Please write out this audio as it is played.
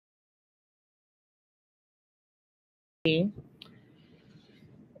maybe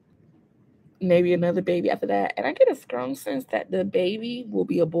another baby after that. And I get a strong sense that the baby will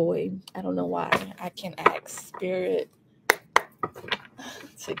be a boy. I don't know why. I can ask spirit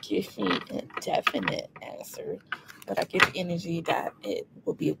to give me a definite answer, but I get the energy that it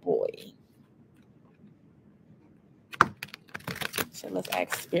will be a boy. So let's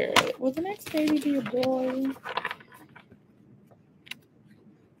ask spirit. Will the next baby be a boy?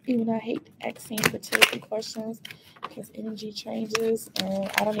 Even though I hate asking fertility questions because energy changes and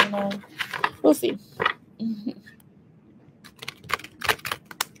I don't even know. We'll see.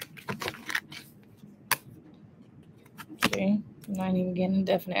 Okay, I'm not even getting a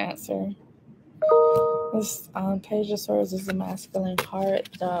definite answer. This Page of Swords is a masculine card,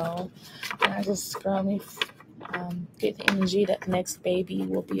 though. And I just get the energy that the next baby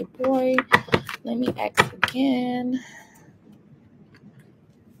will be a boy. Let me ask again.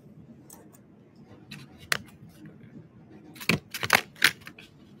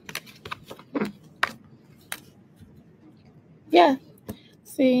 Yeah.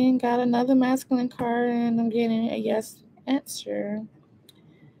 See, got another masculine card, and I'm getting a yes answer.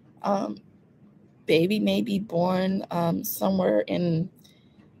 Baby may be born somewhere in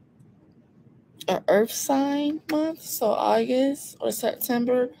an earth sign month, so August or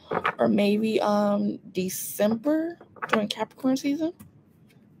September, or maybe December during Capricorn season.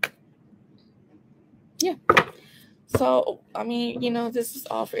 Yeah. So I mean, this is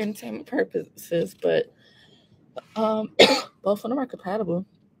all for entertainment purposes, but both of them are compatible.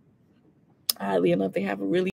 Oddly enough, they have a really